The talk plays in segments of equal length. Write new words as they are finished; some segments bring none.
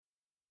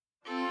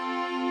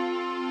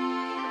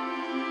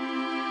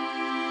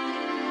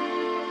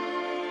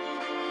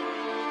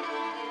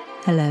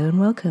Hello and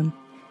welcome.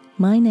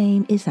 My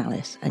name is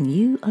Alice and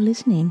you are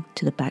listening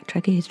to the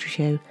Backtracker History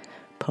Show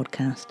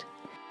podcast.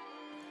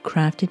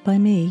 Crafted by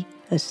me,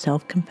 a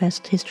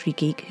self-confessed history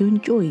geek who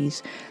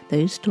enjoys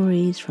those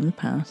stories from the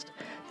past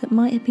that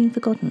might have been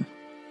forgotten.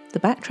 The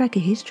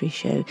Backtracker History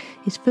Show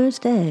is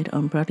first aired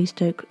on Bradley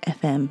Stoke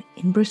FM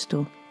in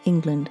Bristol,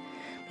 England,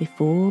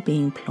 before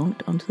being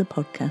plonked onto the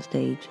podcast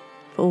age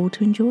for all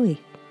to enjoy.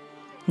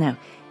 Now,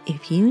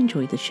 if you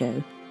enjoyed the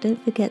show,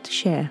 don't forget to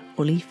share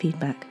or leave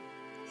feedback.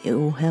 It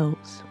all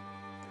helps.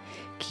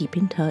 Keep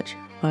in touch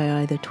via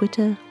either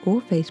Twitter or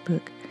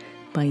Facebook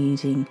by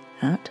using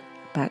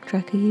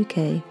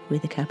 @BacktrackerUK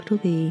with a capital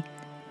B,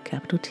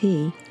 capital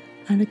T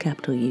and a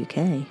capital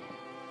UK.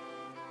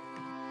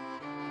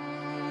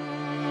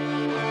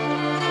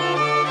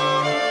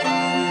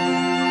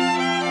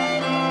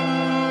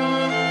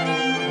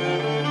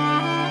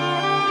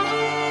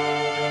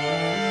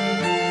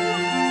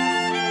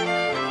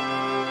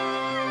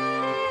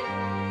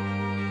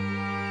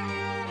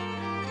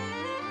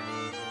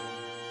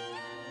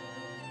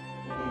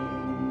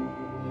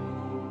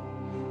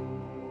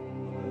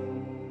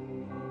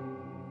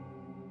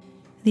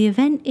 The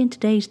event in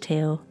today's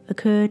tale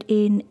occurred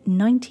in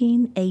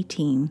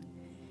 1918.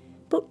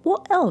 But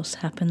what else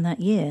happened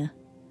that year?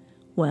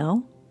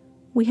 Well,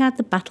 we had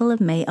the Battle of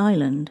May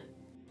Island,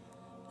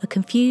 a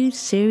confused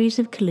series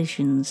of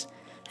collisions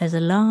as a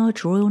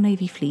large Royal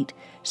Navy fleet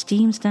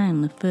steams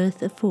down the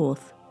Firth of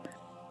Forth.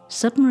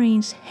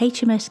 Submarines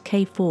HMS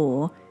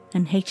K4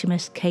 and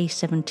HMS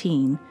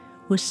K17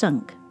 were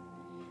sunk.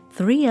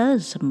 3 other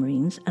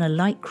submarines and a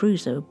light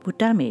cruiser were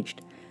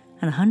damaged,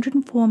 and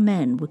 104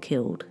 men were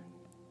killed.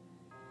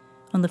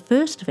 On the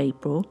 1st of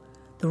April,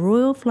 the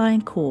Royal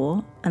Flying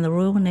Corps and the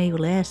Royal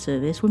Naval Air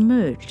Service were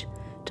merged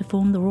to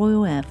form the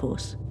Royal Air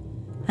Force,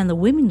 and the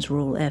Women's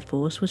Royal Air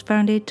Force was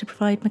founded to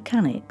provide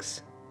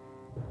mechanics.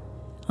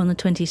 On the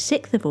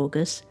 26th of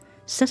August,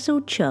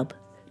 Cecil Chubb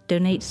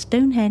donates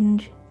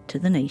Stonehenge to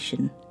the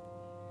nation.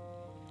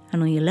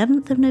 And on the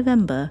 11th of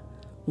November,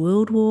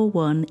 World War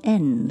I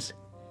ends,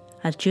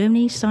 as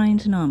Germany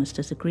signs an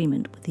armistice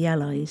agreement with the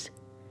Allies.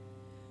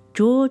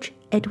 George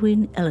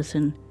Edwin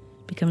Ellison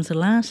becomes the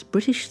last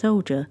British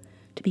soldier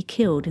to be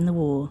killed in the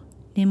war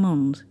near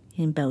Mons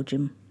in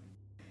Belgium.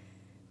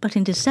 But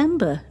in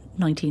December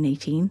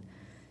 1918,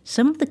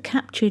 some of the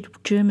captured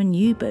German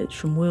U-boats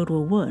from World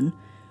War I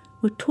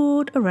were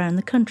toured around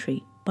the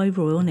country by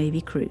Royal Navy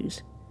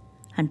crews,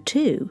 and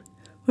 2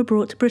 were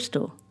brought to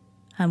Bristol,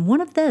 and one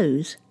of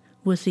those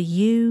was the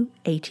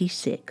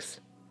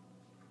U-86.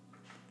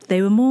 They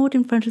were moored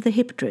in front of the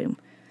Hippodrome.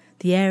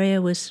 The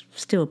area was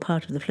still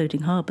part of the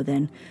floating harbour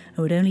then and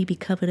would only be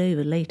covered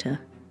over later.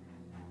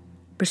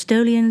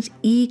 Bristolians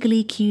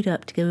eagerly queued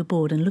up to go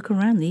aboard and look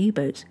around the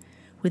U-boats,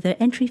 with their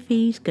entry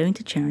fees going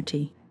to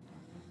charity.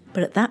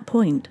 But at that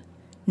point,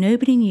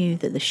 nobody knew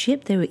that the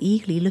ship they were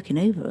eagerly looking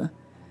over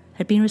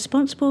had been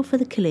responsible for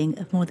the killing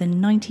of more than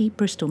 90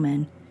 Bristol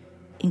men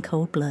in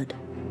cold blood.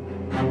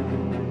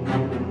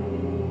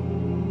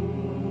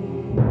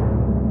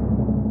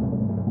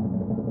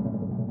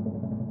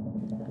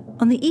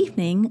 On the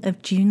evening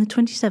of June the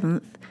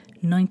 27th,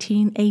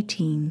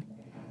 1918,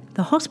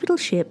 the hospital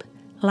ship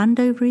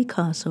Llandovery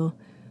Castle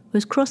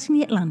was crossing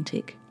the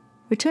Atlantic,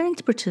 returning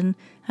to Britain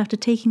after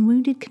taking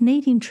wounded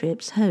Canadian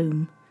troops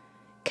home,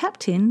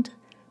 captained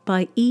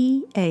by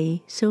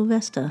E.A.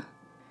 Sylvester.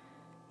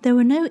 There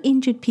were no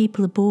injured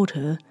people aboard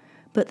her,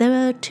 but there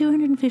were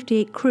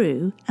 258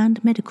 crew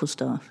and medical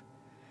staff.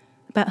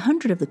 About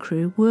 100 of the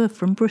crew were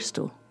from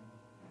Bristol.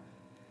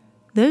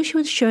 Though she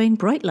was showing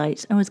bright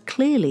lights and was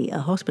clearly a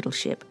hospital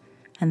ship,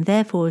 and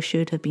therefore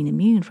should have been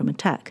immune from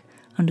attack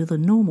under the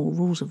normal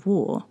rules of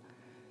war,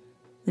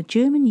 the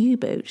German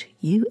U-boat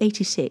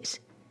U-86,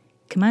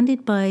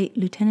 commanded by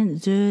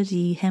Lieutenant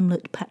Zerzy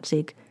Hemlet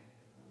Patzig,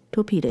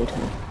 torpedoed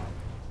her.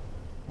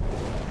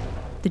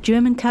 The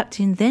German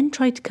captain then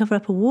tried to cover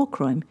up a war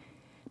crime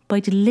by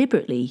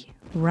deliberately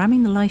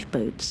ramming the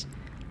lifeboats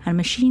and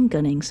machine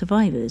gunning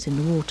survivors in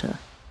the water.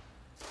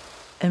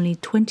 Only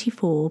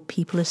 24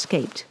 people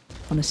escaped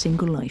on a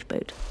single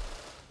lifeboat.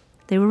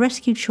 They were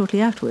rescued shortly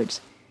afterwards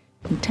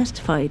and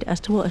testified as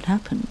to what had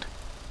happened.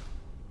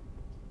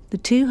 The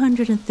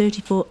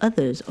 234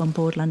 others on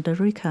board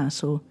Llandovery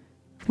Castle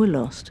were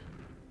lost,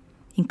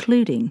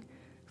 including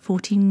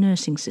 14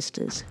 nursing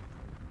sisters.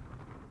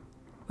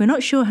 We're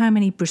not sure how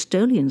many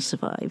Bristolians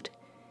survived.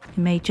 It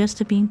may just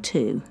have been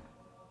 2.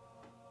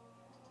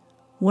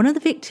 One of the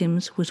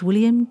victims was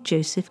William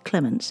Joseph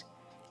Clements,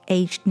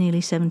 aged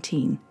nearly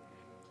 17.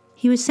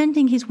 He was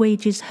sending his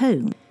wages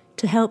home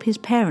to help his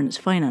parents'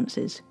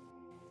 finances.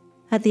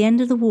 At the end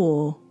of the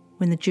war,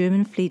 when the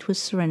German fleet was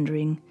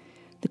surrendering,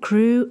 the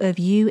crew of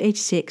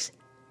U-86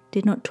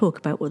 did not talk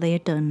about what they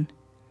had done.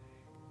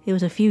 It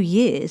was a few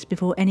years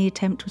before any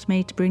attempt was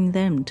made to bring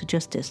them to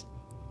justice.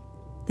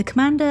 The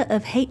commander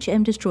of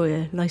HM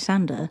destroyer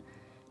Lysander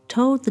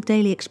told the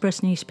Daily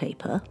Express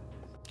newspaper,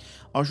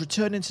 I was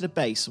returning to the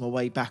base on my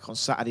way back on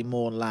Saturday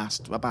morning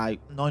last, about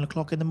 9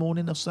 o'clock in the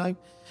morning or so,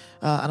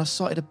 and I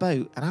sighted a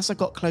boat, and as I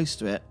got close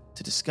to it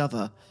to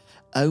discover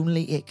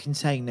Only it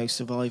contained no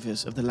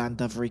survivors of the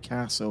Llandovery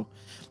Castle.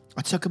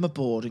 I took them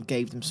aboard and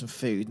gave them some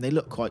food, and they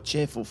looked quite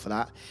cheerful for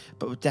that,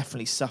 but were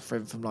definitely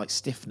suffering from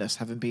stiffness,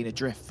 having been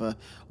adrift for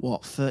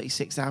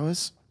 36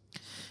 hours.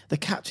 The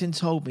captain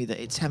told me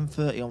that at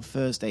 10:30 on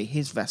Thursday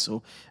his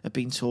vessel had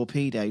been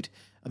torpedoed.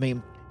 I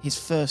mean, his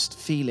first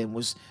feeling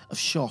was of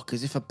shock,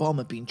 as if a bomb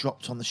had been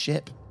dropped on the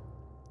ship.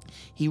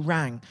 He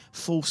rang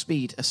full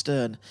speed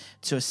astern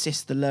to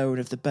assist the lowering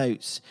of the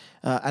boats,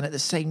 and at the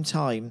same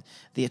time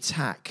the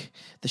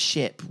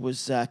ship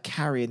was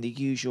carrying the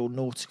usual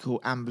nautical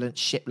ambulance,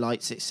 ship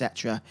lights,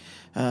 etc.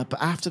 But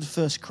after the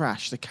first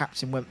crash, the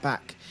captain went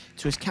back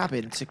to his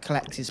cabin to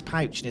collect his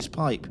pouch and his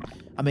pipe.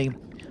 I mean,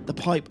 the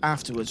pipe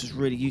afterwards was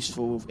really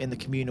useful in the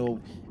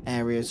communal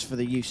areas for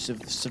the use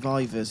of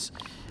survivors.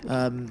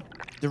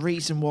 The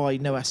reason why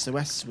no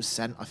SOS was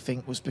sent, I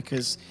think, was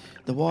because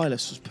the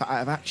wireless was put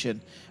out of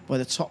action by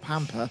the top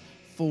hamper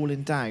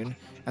falling down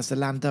as the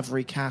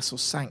Llandovery Castle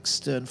sank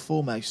stern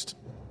foremost.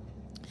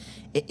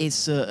 It is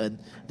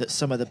certain that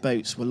some of the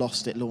boats were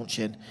lost at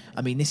launching.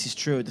 I mean, this is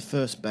true of the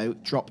first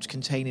boat, dropped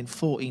containing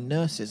 14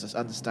 nurses, I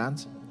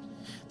understand.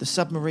 The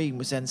submarine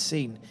was then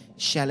seen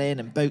shelling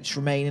and boats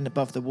remaining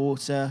above the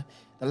water.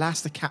 The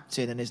last the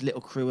captain and his little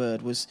crew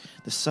heard was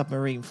the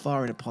submarine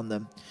firing upon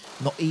them.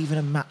 Not even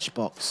a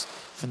matchbox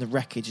from the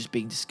wreckage has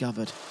been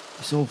discovered.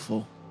 It's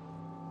awful.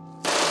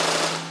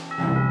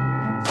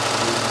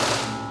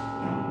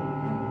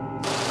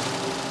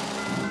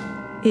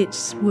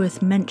 It's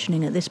worth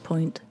mentioning at this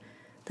point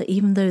that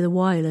even though the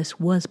wireless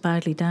was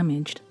badly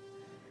damaged,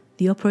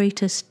 the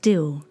operator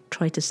still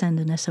tried to send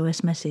an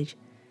SOS message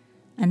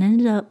and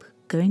ended up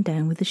going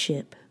down with the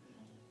ship.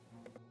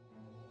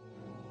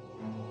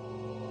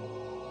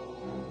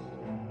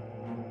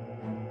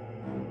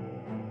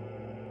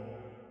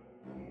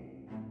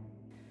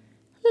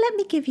 Let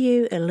me give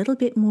you a little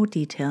bit more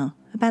detail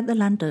about the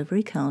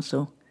Llandovery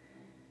Castle.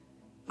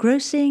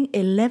 Grossing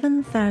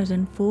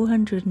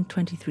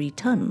 11,423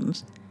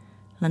 tonnes,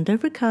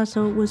 Llandovery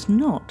Castle was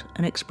not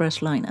an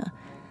express liner,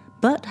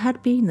 but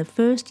had been the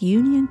first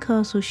Union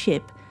Castle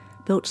ship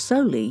built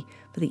solely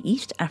for the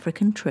East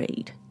African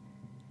trade.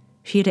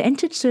 She had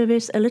entered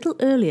service a little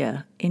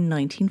earlier in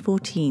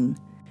 1914,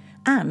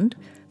 and,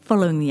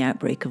 following the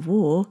outbreak of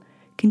war,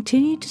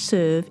 continued to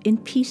serve in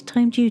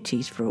peacetime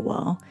duties for a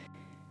while,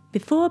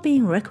 before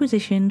being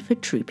requisitioned for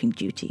trooping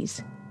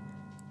duties.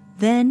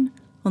 Then,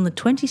 on the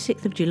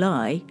 26th of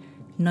July,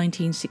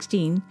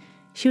 1916,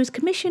 she was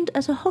commissioned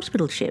as a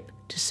hospital ship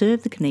to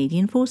serve the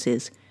Canadian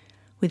Forces,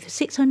 with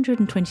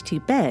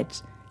 622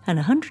 beds and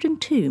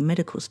 102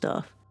 medical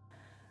staff,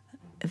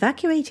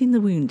 evacuating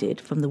the wounded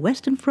from the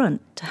Western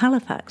Front to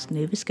Halifax,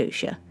 Nova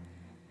Scotia.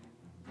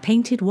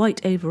 Painted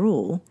white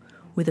overall,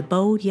 with a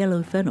bold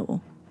yellow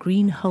funnel,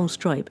 green hull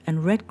stripe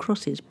and red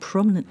crosses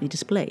prominently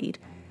displayed,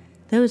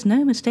 there was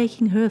no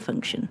mistaking her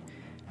function,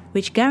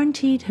 which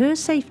guaranteed her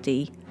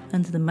safety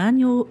under the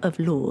Manual of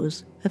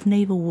Laws of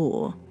Naval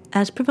War,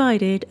 as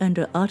provided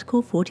under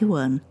Article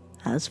 41,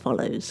 as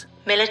follows.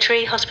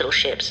 Military hospital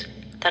ships,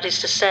 that is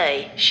to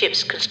say,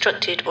 ships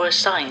constructed or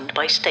assigned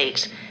by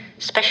states,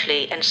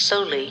 specially and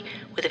solely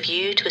with a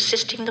view to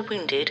assisting the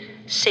wounded,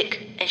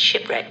 sick and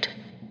shipwrecked,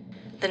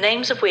 the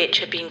names of which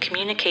have been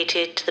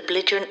communicated to the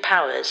belligerent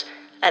powers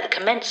at the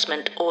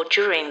commencement or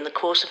during the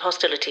course of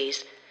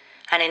hostilities,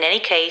 and in any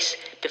case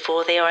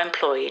before they are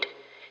employed,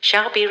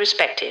 shall be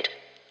respected,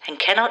 and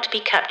cannot be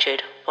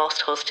captured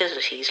whilst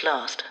hostilities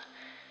last.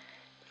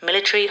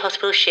 Military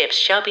hospital ships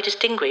shall be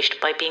distinguished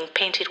by being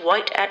painted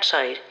white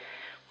outside,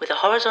 with a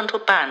horizontal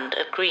band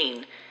of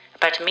green,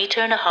 about 1.5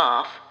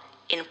 meters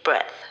in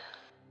breadth.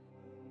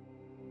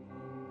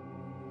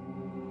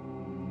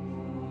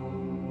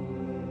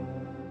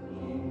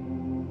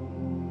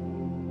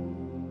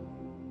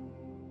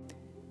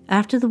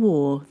 After the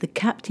war, the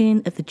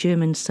captain of the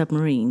German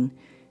submarine,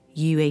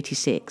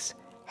 U-86,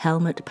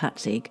 Helmut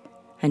Patzig,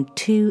 and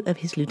 2 of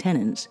his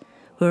lieutenants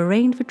were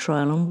arraigned for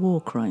trial on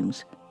war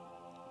crimes.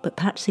 But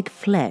Patzig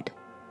fled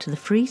to the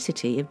free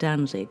city of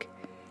Danzig,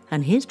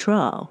 and his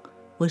trial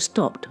was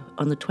stopped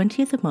on the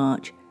 20th of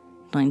March,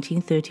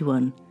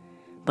 1931,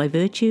 by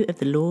virtue of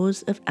the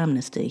laws of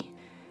amnesty.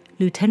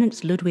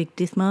 Lieutenants Ludwig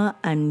Dithmar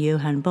and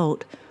Johann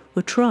Bolt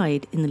were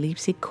tried in the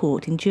Leipzig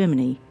court in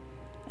Germany,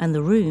 and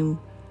the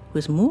room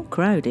was more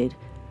crowded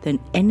than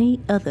any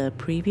other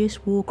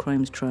previous war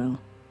crimes trial.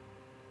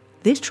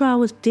 This trial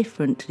was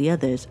different to the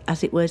others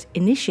as it was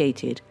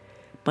initiated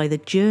by the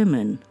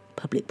German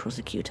public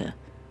prosecutor.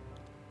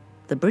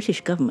 The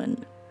British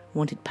government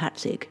wanted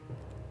Patzig,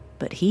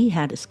 but he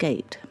had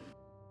escaped.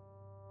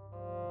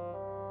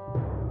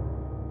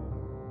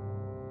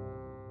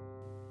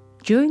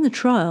 During the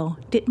trial,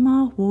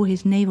 Dittmar wore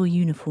his naval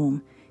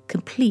uniform,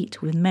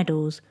 complete with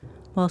medals,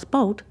 whilst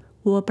Bolt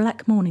wore a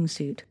black morning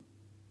suit.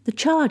 The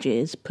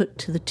charges put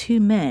to the 2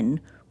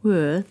 men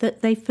were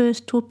that they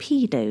first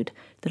torpedoed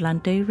the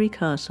Llandovery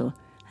Castle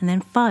and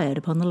then fired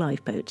upon the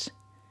lifeboats.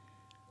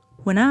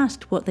 When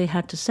asked what they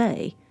had to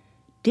say,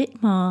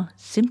 Dittmar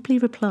simply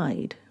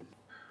replied,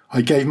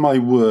 I gave my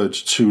word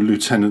to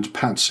Lieutenant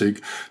Patzig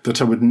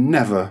that I would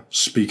never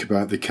speak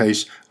about the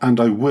case, and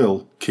I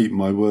will keep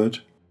my word.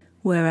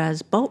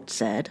 Whereas Bolt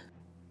said,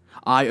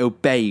 I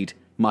obeyed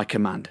my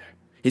commander.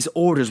 His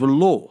orders were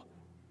law.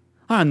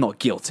 I am not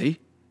guilty.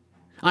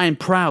 I am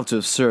proud to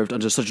have served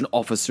under such an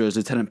officer as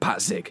Lieutenant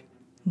Patzig.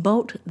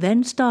 Bolt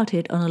then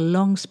started on a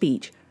long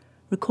speech,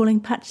 recalling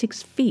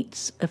Patzig's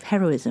feats of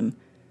heroism,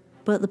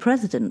 but the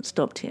president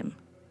stopped him,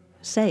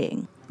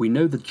 saying, We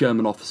know that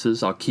German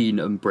officers are keen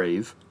and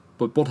brave,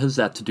 but what has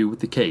that to do with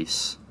the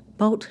case?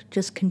 Bolt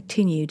just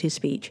continued his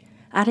speech,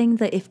 adding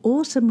that if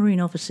all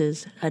submarine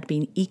officers had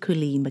been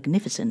equally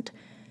magnificent,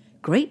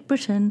 Great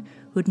Britain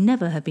would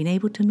never have been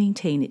able to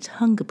maintain its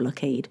hunger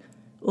blockade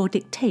or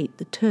dictate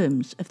the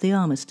terms of the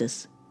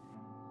armistice.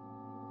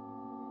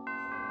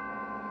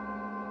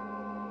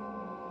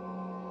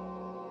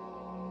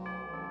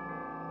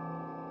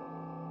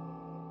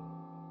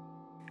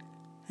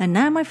 And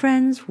now, my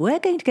friends, we're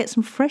going to get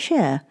some fresh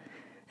air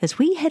as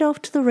we head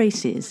off to the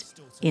races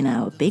in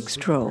our big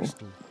stroll.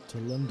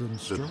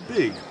 The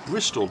big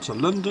Bristol to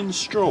London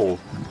stroll.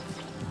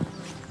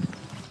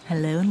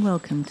 Hello and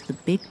welcome to the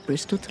big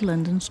Bristol to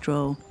London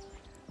stroll,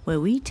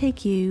 where we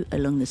take you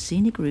along the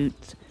scenic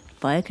routes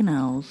via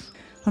canals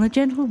on a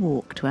gentle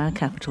walk to our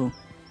capital.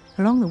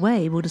 Along the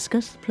way, we'll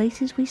discuss the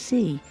places we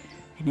see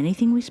and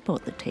anything we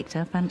spot that takes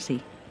our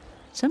fancy.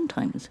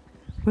 Sometimes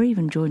we're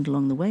even joined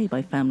along the way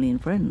by family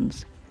and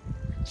friends.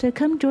 So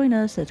come join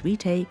us as we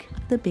take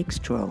the big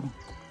stroll.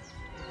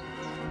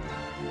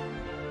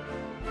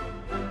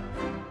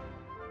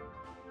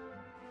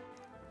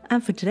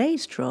 And for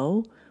today's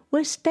stroll,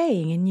 we're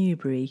staying in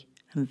Newbury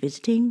and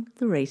visiting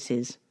the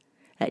races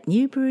at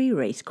Newbury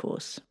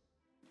Racecourse.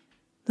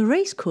 The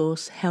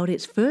racecourse held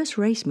its first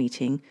race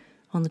meeting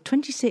on the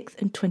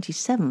 26th and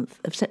 27th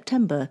of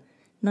September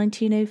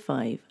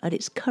 1905 at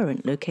its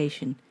current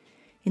location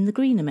in the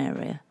Greenham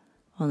area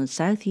on the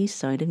southeast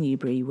side of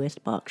Newbury,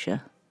 West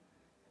Berkshire.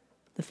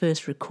 The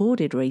first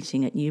recorded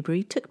racing at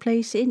Newbury took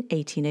place in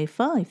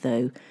 1805,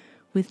 though,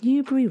 with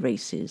Newbury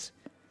Races,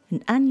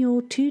 an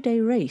annual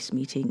 2-day race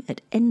meeting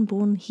at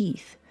Enbourne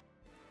Heath.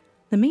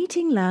 The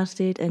meeting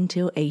lasted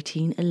until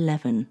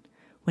 1811,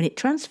 when it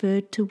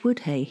transferred to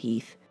Woodhay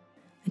Heath,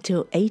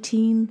 until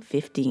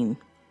 1815.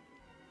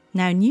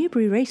 Now,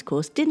 Newbury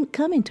Racecourse didn't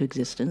come into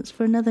existence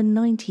for another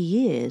 90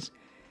 years,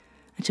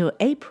 until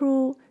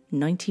April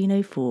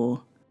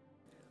 1904,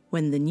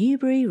 when the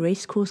Newbury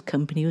Racecourse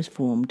Company was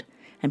formed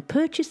and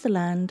purchased the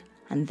land,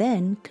 and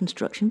then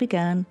construction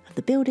began of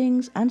the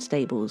buildings and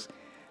stables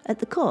at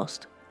the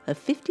cost of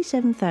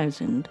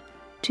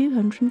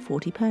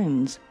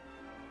 £57,240.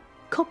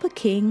 Copper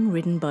King,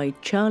 ridden by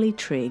Charlie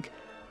Trigg,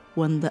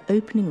 won the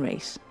opening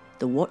race,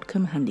 the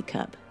Watcombe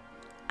Handicap,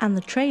 and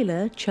the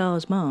trailer,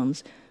 Charles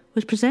Marnes,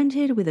 was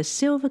presented with a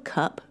silver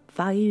cup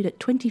valued at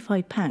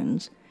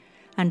 £25,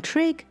 and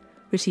Trigg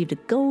received a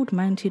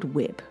gold-mounted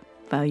whip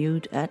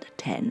valued at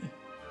 £10.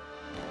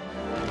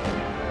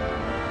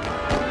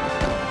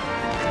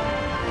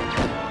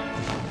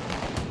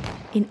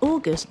 In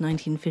August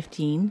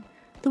 1915,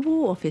 the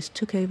War Office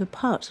took over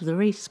parts of the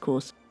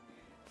racecourse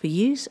for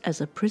use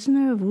as a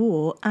prisoner of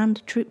war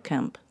and troop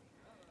camp.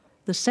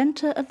 The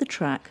centre of the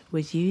track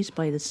was used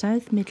by the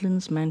South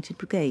Midlands Mounted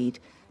Brigade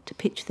to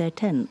pitch their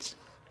tents.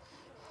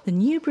 The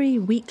Newbury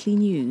Weekly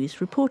News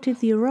reported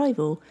the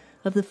arrival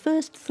of the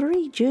first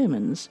 3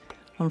 Germans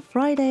on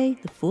Friday,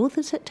 the 4th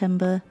of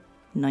September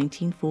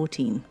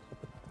 1914.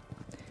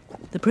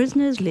 The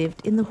prisoners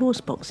lived in the horse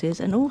boxes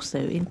and also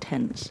in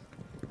tents.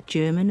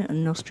 German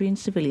and Austrian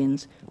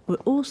civilians were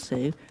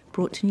also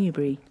brought to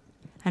Newbury,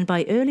 and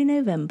by early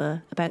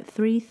November about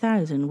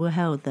 3,000 were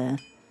held there.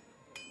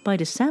 By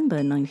December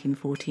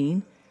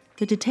 1914,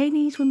 the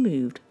detainees were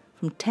moved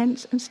from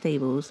tents and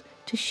stables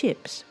to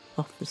ships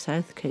off the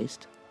south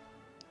coast.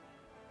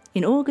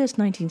 In August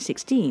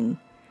 1916,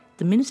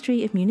 the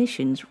Ministry of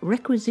Munitions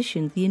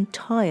requisitioned the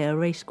entire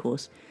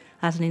racecourse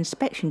as an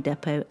inspection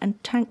depot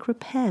and tank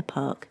repair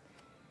park.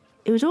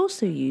 It was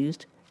also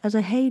used as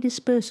a hay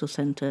dispersal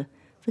centre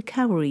for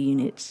cavalry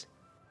units.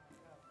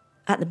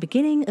 At the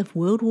beginning of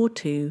World War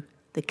II,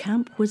 the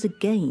camp was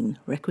again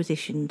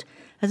requisitioned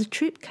as a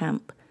troop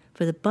camp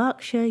for the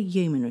Berkshire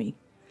Yeomanry,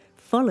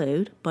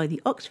 followed by the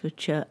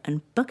Oxfordshire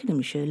and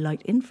Buckinghamshire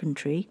Light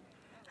Infantry,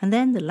 and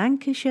then the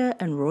Lancashire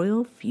and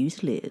Royal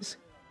Fusiliers.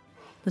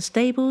 The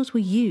stables were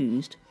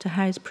used to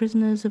house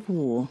prisoners of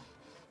war.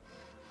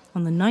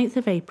 On the 9th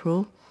of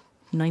April,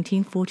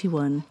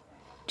 1941,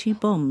 2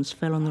 bombs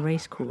fell on the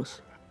racecourse.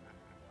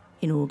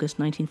 In August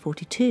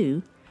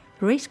 1942,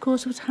 the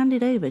racecourse was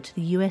handed over to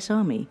the US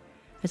Army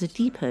as a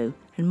depot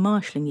and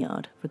marshalling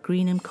yard for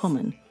Greenham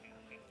Common,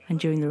 and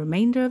during the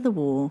remainder of the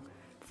war,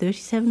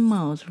 37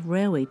 miles of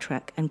railway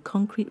track and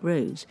concrete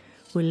roads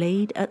were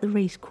laid at the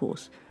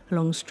racecourse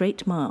along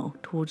Straight Mile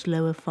towards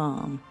Lower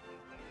Farm.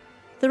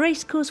 The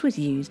racecourse was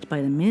used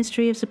by the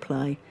Ministry of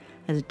Supply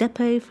as a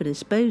depot for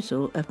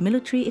disposal of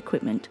military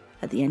equipment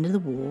at the end of the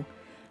war,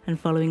 and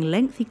following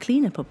lengthy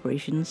clean-up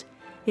operations,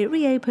 it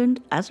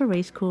reopened as a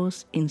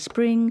racecourse in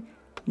spring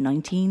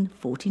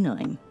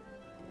 1949.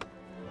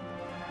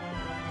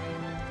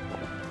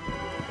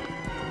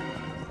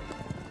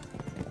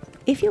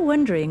 If you're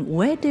wondering,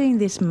 we're doing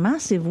this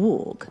massive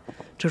walk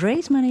to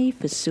raise money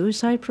for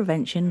suicide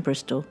prevention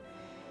Bristol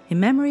in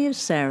memory of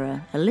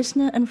Sarah, a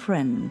listener and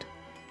friend.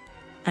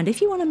 And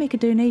if you want to make a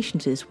donation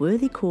to this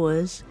worthy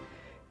cause,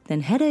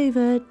 then head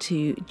over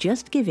to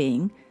Just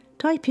Giving,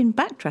 type in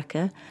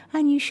Backtracker,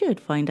 and you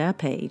should find our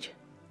page.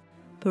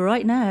 But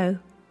right now,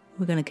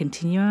 we're going to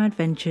continue our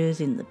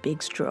adventures in the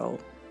Big Stroll.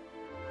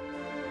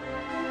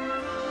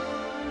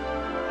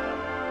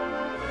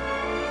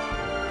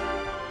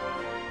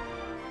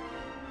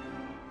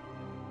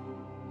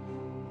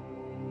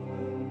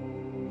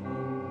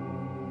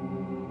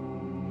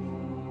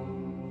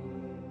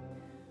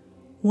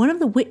 One of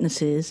the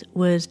witnesses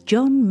was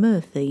John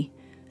Murphy,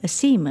 a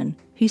seaman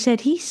who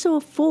said he saw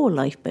 4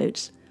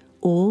 lifeboats,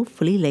 all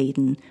fully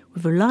laden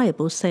with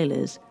reliable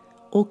sailors,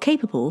 all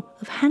capable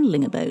of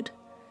handling a boat.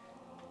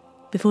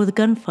 Before the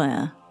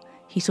gunfire,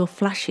 he saw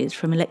flashes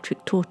from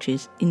electric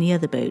torches in the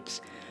other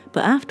boats,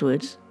 but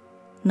afterwards,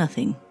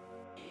 nothing.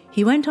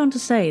 He went on to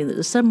say that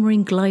the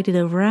submarine glided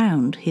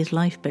around his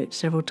lifeboat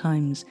several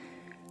times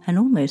and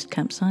almost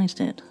capsized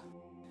it.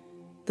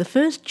 The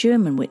first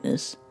German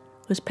witness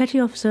was Petty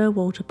Officer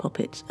Walter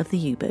Poppets of the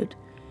U-boat,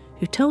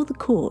 who told the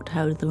court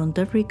how the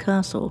Londonderry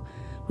Castle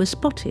was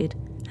spotted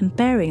and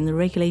bearing the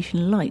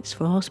regulation lights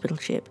for a hospital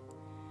ship.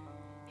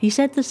 He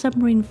said the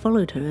submarine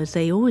followed her as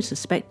they always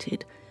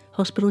suspected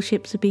hospital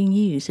ships are being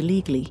used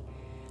illegally,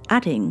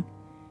 adding,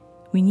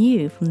 "We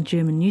knew from the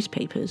German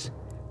newspapers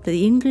that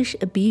the English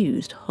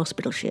abused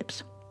hospital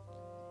ships."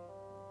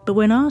 But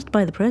when asked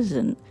by the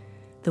President,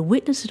 the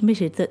witness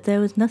admitted that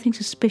there was nothing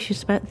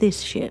suspicious about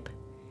this ship.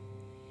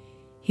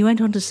 He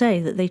went on to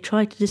say that they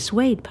tried to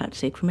dissuade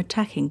Patzig from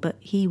attacking, but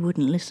he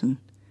wouldn't listen.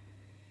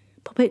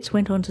 Poppets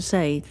went on to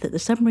say that the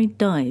submarine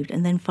dived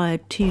and then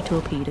fired 2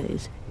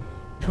 torpedoes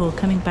before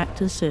coming back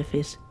to the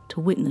surface to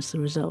witness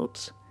the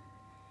results.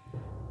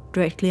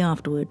 Directly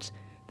afterwards,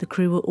 the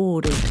crew were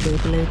ordered to go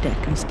below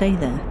deck and stay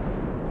there.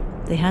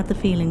 They had the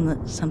feeling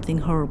that something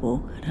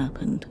horrible had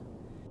happened.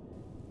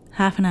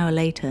 Half an hour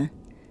later,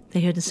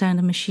 they heard the sound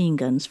of machine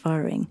guns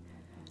firing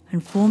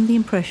and formed the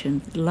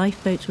impression that the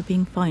lifeboats were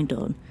being fired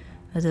on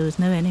as there was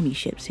no enemy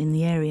ships in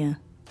the area.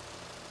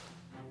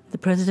 The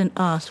President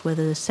asked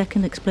whether the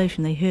second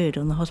explosion they heard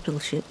on the hospital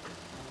ship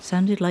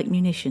sounded like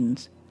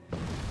munitions.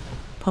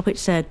 Poppet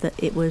said that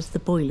it was the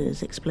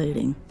boilers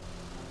exploding.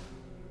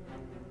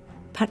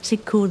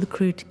 Patzig called the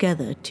crew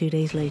together 2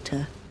 days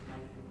later,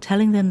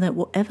 telling them that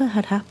whatever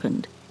had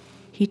happened,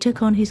 he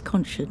took on his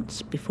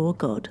conscience before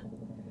God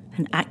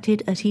and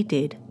acted as he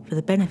did for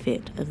the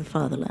benefit of the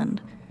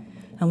fatherland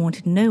and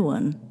wanted no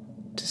one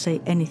to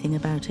say anything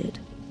about it.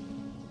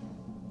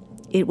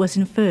 It was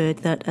inferred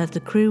that as the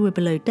crew were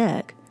below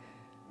deck,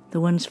 the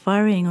ones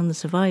firing on the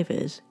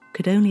survivors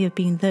could only have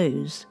been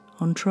those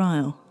on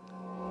trial.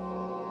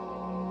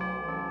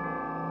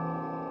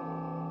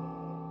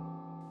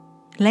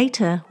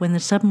 Later, when the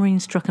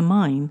submarine struck a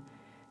mine,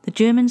 the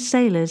German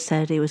sailors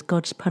said it was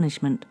God's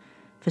punishment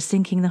for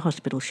sinking the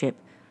hospital ship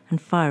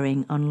and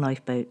firing on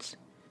lifeboats.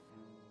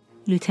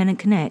 Lieutenant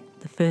Knecht,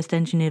 the first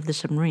engineer of the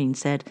submarine,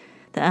 said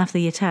that after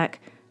the attack,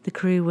 the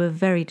crew were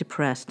very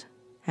depressed,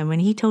 and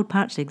when he told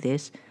Patzig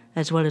this,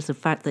 as well as the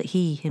fact that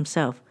he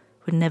himself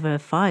would never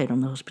have fired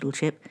on the hospital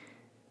ship,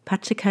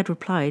 Patzig had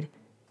replied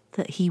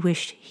that he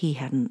wished he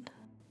hadn't.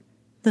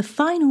 The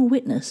final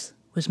witness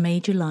was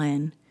Major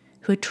Lyon,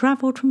 who had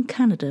travelled from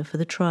Canada for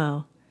the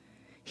trial.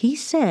 He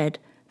said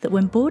that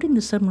when boarding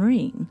the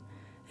submarine,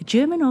 a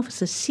German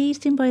officer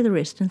seized him by the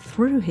wrist and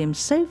threw him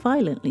so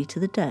violently to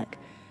the deck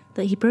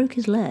that he broke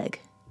his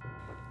leg.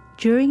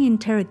 During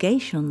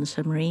interrogation on the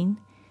submarine,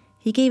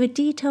 he gave a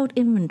detailed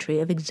inventory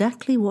of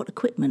exactly what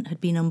equipment had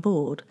been on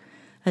board,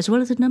 as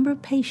well as the number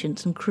of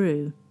patients and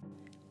crew.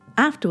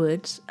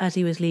 Afterwards, as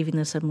he was leaving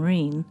the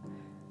submarine,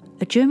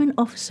 a German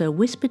officer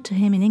whispered to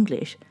him in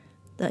English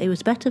that it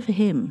was better for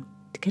him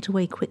to get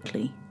away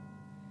quickly.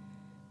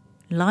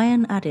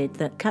 Lyon added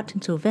that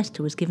Captain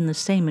Sylvester was given the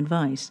same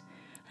advice,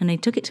 and they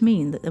took it to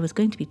mean that there was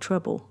going to be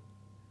trouble.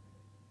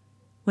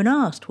 When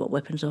asked what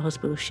weapons the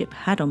hospital ship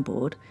had on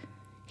board,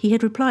 he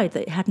had replied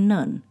that it had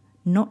none,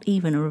 not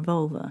even a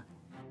revolver.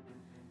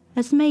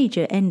 As the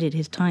Major ended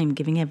his time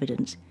giving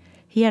evidence,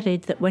 he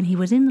added that when he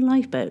was in the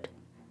lifeboat,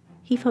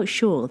 he felt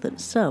sure that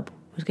the sub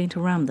was going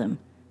to ram them,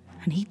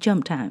 and he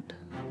jumped out.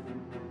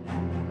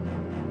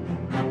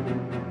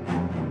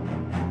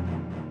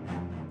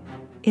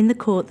 In the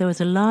court there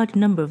was a large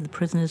number of the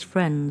prisoners'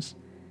 friends.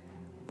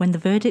 When the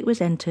verdict was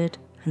entered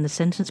and the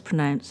sentence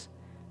pronounced,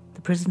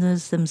 the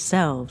prisoners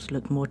themselves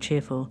looked more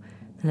cheerful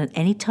than at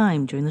any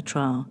time during the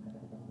trial.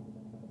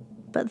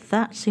 But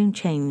that soon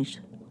changed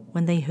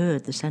when they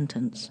heard the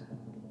sentence.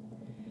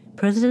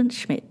 President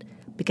Schmidt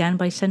began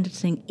by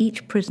sentencing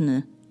each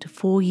prisoner to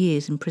 4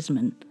 years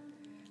imprisonment,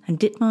 and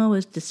Dittmar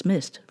was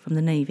dismissed from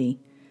the Navy,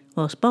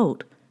 whilst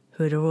Bolt,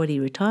 who had already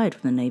retired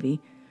from the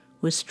Navy,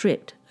 was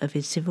stripped of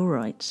his civil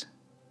rights.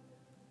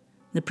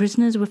 The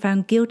prisoners were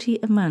found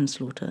guilty of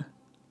manslaughter.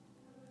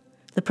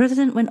 The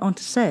President went on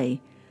to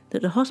say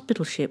that the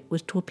hospital ship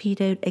was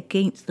torpedoed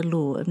against the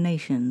law of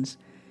nations,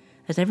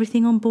 as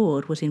everything on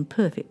board was in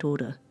perfect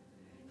order.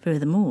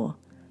 Furthermore,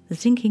 the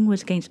sinking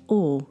was against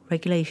all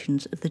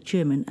regulations of the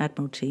German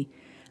Admiralty,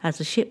 as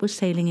the ship was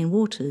sailing in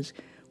waters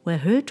where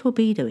her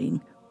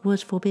torpedoing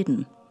was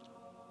forbidden.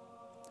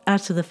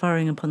 As to the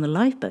firing upon the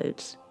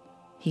lifeboats,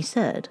 he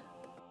said,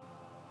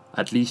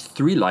 At least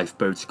 3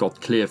 lifeboats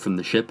got clear from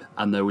the ship,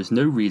 and there was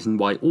no reason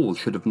why all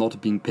should have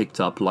not been picked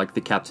up like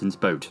the captain's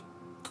boat.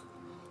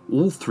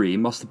 All 3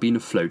 must have been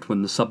afloat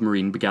when the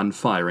submarine began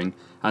firing,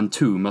 and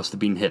 2 must have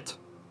been hit.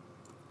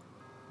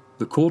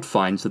 The court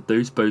finds that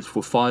those boats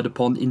were fired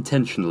upon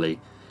intentionally,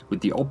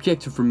 with the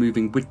object of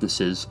removing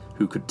witnesses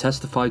who could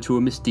testify to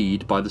a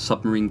misdeed by the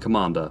submarine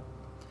commander,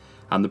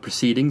 and the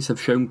proceedings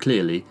have shown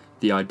clearly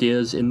the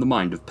ideas in the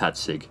mind of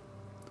Patzig.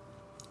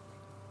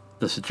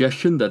 The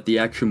suggestion that the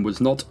action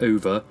was not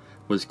over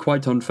was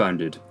quite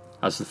unfounded,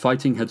 as the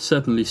fighting had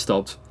certainly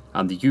stopped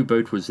and the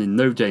U-boat was in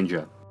no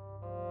danger.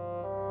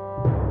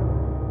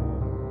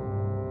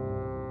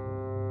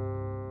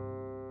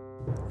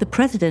 The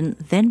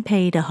President then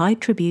paid a high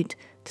tribute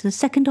to the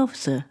second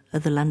officer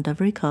of the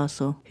Llandovery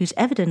Castle, whose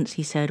evidence,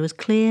 he said, was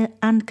clear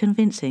and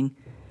convincing,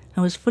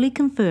 and was fully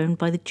confirmed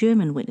by the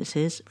German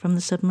witnesses from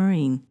the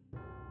submarine.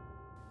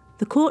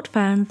 The court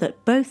found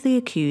that both the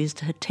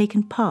accused had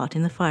taken part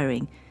in the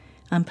firing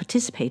and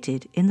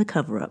participated in the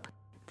cover-up.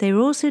 They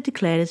were also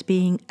declared as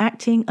being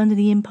acting under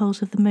the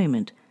impulse of the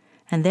moment,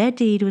 and their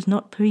deed was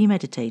not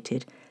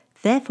premeditated.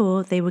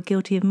 Therefore, they were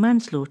guilty of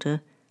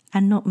manslaughter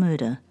and not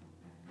murder.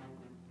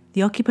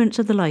 The occupants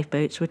of the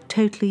lifeboats were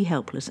totally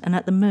helpless and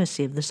at the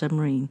mercy of the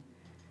submarine.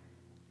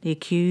 The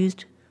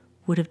accused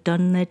would have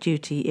done their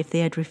duty if they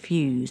had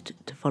refused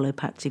to follow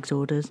Patzig's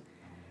orders,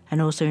 and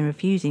also in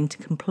refusing to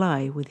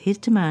comply with his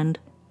demand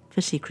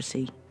for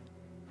secrecy.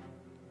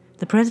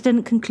 The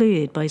President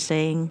concluded by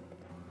saying,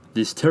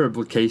 This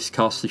terrible case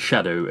casts a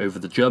shadow over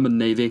the German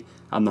Navy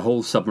and the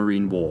whole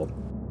submarine war.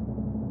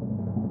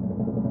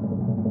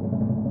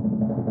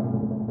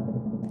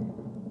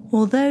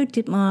 Although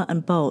Dittmar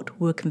and Bolt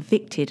were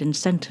convicted and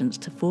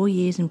sentenced to 4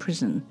 years in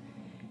prison,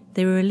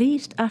 they were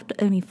released after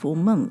only 4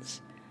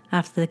 months,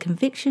 after their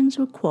convictions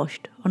were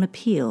quashed on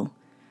appeal,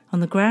 on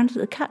the ground that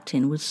the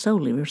captain was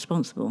solely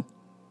responsible.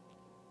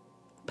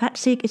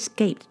 Patzig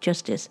escaped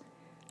justice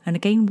and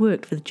again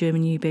worked for the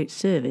German U-boat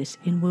service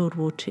in World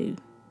War II.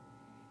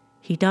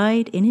 He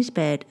died in his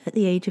bed at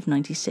the age of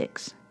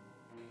 96.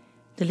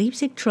 The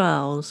Leipzig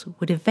trials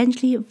would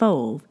eventually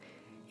evolve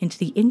into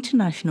the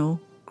International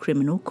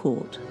Criminal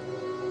Court.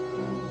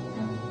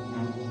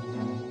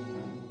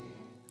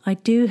 I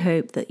do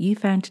hope that you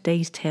found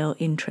today's tale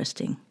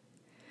interesting,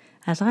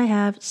 as I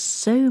have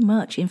so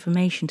much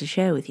information to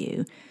share with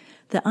you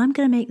that I'm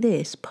going to make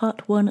this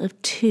part 1 of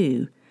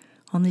 2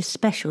 on this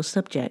special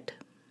subject.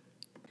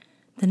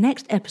 The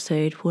next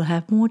episode will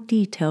have more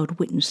detailed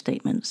witness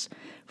statements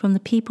from the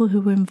people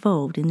who were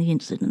involved in the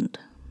incident.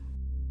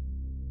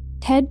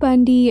 Ted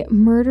Bundy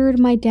murdered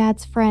my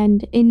dad's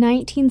friend in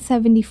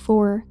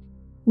 1974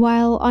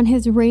 while on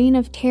his reign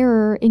of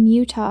terror in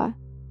Utah.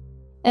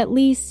 At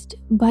least,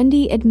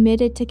 Bundy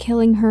admitted to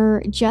killing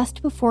her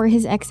just before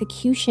his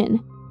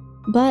execution,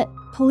 but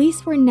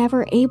police were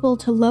never able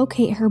to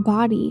locate her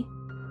body.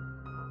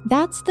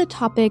 That's the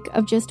topic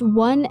of just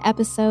one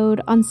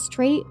episode on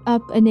Straight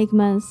Up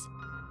Enigmas,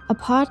 a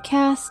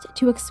podcast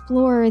to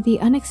explore the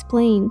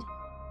unexplained.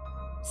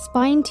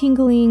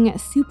 Spine-tingling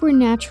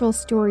supernatural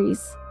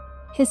stories,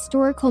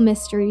 historical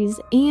mysteries,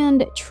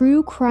 and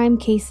true crime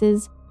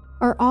cases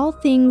are all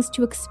things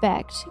to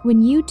expect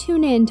when you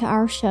tune in to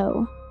our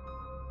show.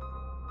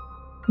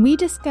 We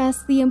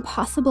discuss the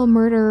impossible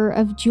murder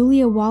of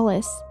Julia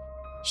Wallace,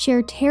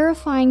 share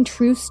terrifying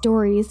true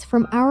stories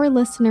from our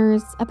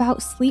listeners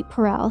about sleep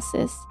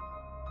paralysis,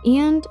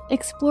 and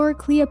explore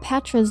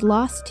Cleopatra's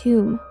lost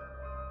tomb.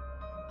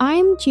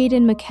 I'm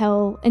Jaden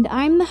McKell, and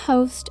I'm the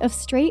host of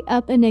Straight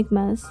Up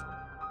Enigmas.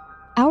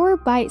 Our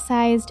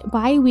bite-sized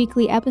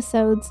bi-weekly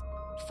episodes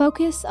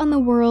focus on the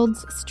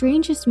world's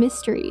strangest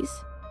mysteries.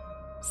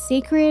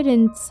 Sacred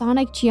and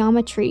Sonic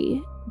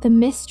Geometry, The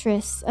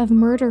Mistress of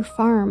Murder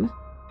Farm,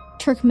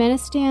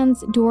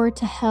 Turkmenistan's Door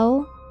to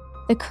Hell,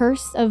 The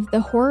Curse of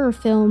the horror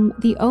film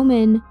The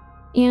Omen,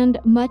 and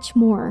much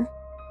more.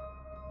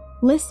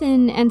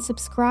 Listen and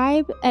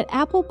subscribe at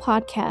Apple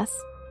Podcasts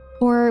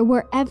or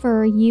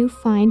wherever you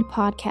find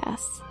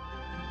podcasts.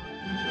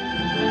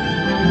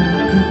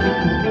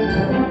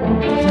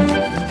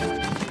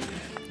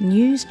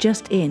 News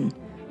just in.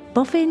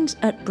 Boffins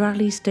at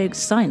Bradley Stokes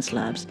Science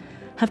Labs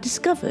have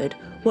discovered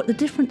what the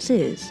difference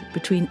is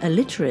between a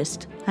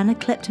literist and a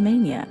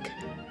kleptomaniac.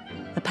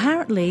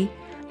 Apparently,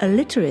 a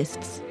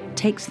literist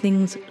takes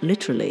things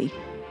literally,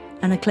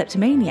 and a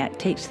kleptomaniac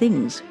takes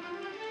things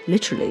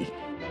literally.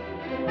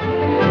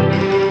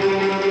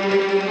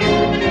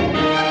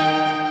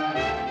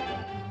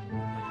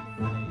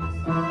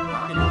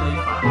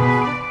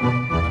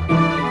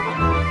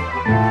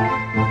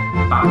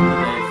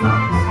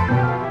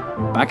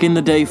 Back in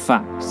the day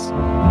facts.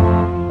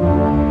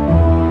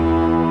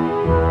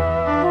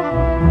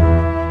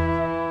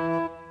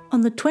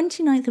 On the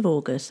 29th of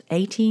August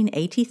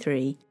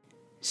 1883,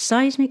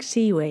 Seismic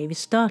sea waves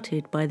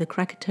started by the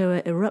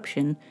Krakatoa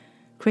eruption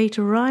create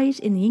a rise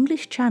in the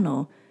English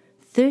Channel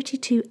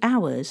 32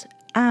 hours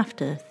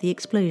after the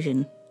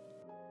explosion.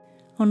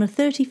 On the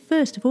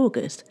 31st of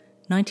August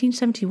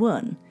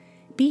 1971,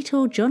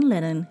 Beatle John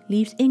Lennon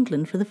leaves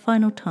England for the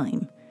final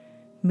time,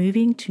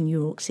 moving to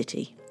New York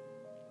City.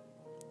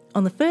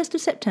 On the 1st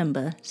of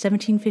September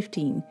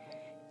 1715,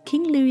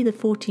 King Louis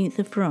XIV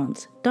of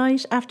France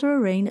dies after a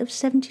reign of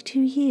 72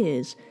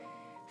 years,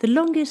 the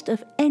longest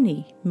of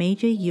any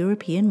major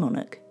European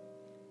monarch.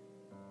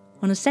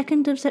 On the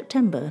 2nd of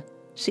September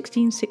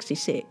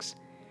 1666,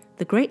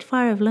 the Great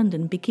Fire of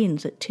London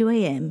begins at 2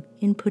 a.m.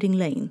 in Pudding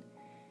Lane.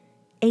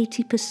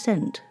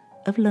 80%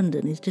 of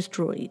London is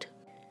destroyed.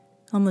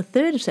 On the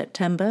 3rd of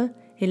September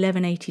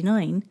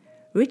 1189,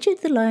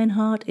 Richard the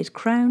Lionheart is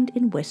crowned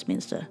in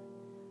Westminster.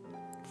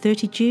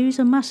 30 Jews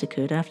are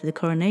massacred after the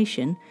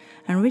coronation,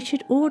 and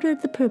Richard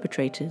ordered the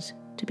perpetrators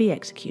to be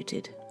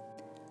executed.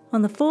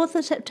 On the 4th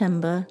of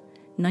September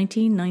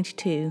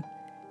 1992,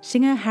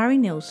 singer Harry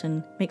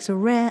Nilsson makes a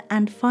rare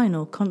and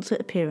final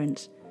concert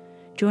appearance,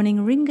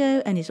 joining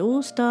Ringo and his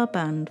all-star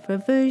band for a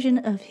version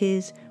of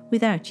his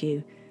Without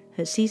You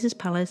at Caesars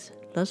Palace,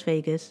 Las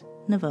Vegas,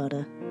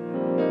 Nevada.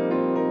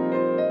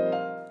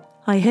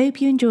 I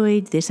hope you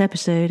enjoyed this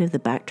episode of the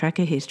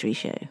Backtracker History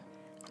Show.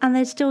 And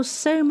there's still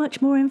so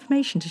much more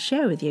information to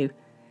share with you.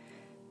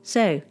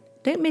 So,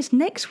 don't miss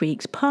next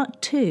week's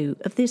part 2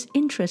 of this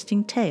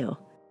interesting tale.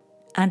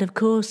 And of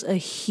course, a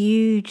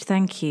huge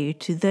thank you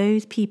to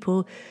those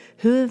people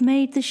who have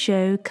made the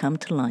show come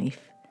to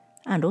life,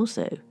 and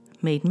also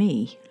made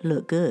me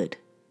look good.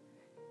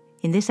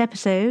 In this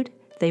episode,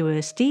 they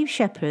were Steve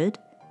Shepherd,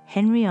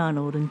 Henry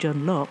Arnold and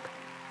John Locke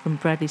from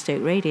Bradley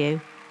Stoke Radio,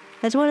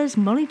 as well as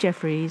Molly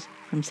Jeffries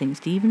from St.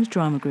 Stephen's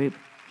Drama Group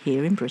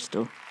here in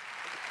Bristol.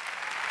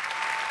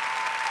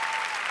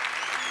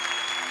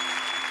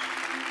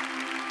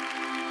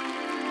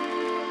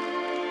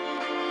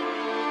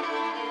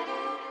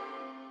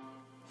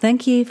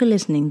 Thank you for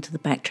listening to the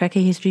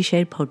Backtracker History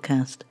Show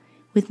podcast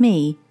with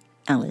me,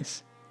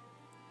 Alice.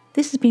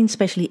 This has been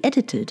specially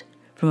edited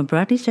from a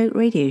Bradley Stoke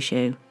radio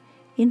show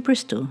in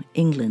Bristol,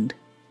 England.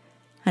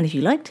 And if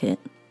you liked it,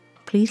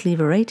 please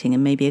leave a rating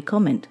and maybe a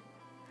comment.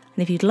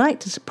 And if you'd like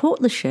to support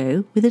the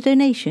show with a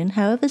donation,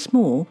 however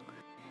small,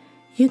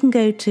 you can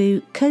go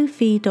to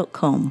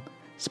ko-fi.com,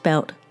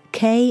 spelt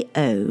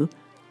Ko-fi.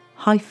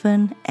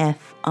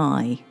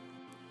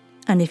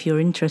 And if you're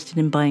interested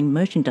in buying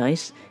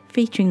merchandise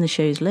featuring the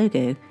show's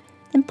logo,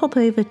 then pop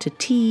over to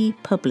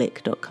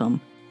tpublic.com,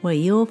 where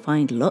you'll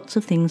find lots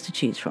of things to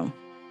choose from.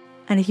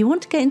 And if you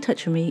want to get in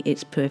touch with me,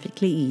 it's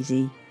perfectly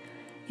easy.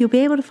 You'll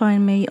be able to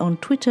find me on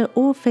Twitter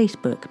or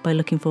Facebook by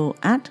looking for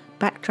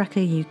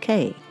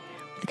 @BacktrackerUK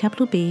with a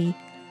capital B,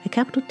 a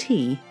capital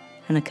T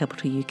and a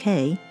capital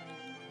UK,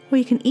 or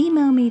you can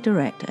email me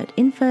direct at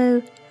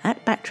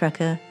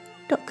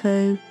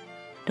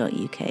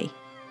info@backtracker.co.uk.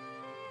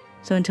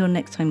 So until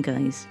next time,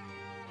 guys,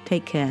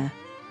 take care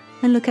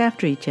and look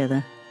after each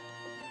other.